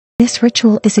This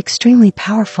ritual is extremely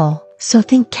powerful, so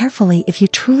think carefully if you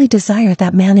truly desire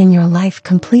that man in your life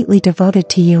completely devoted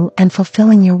to you and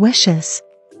fulfilling your wishes.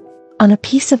 On a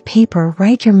piece of paper,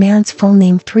 write your man's full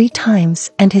name 3 times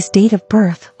and his date of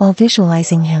birth while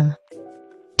visualizing him.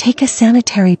 Take a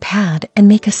sanitary pad and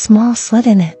make a small slit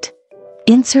in it.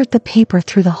 Insert the paper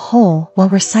through the hole while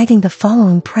reciting the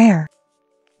following prayer.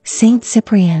 Saint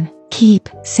Cyprian,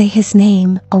 say his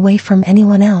name, away from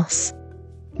anyone else.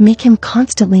 Make him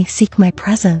constantly seek my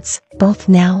presence, both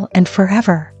now and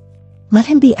forever. Let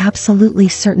him be absolutely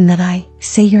certain that I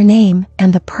say your name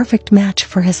and the perfect match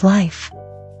for his life.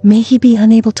 May he be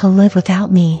unable to live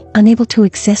without me, unable to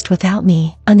exist without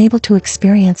me, unable to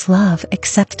experience love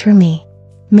except through me.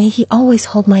 May he always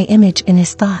hold my image in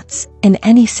his thoughts, in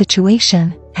any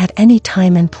situation, at any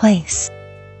time and place.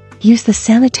 Use the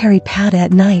sanitary pad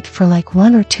at night for like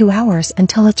 1 or 2 hours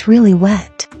until it's really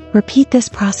wet. Repeat this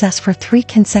process for 3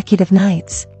 consecutive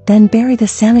nights, then bury the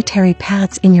sanitary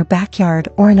pads in your backyard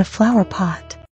or in a flower pot.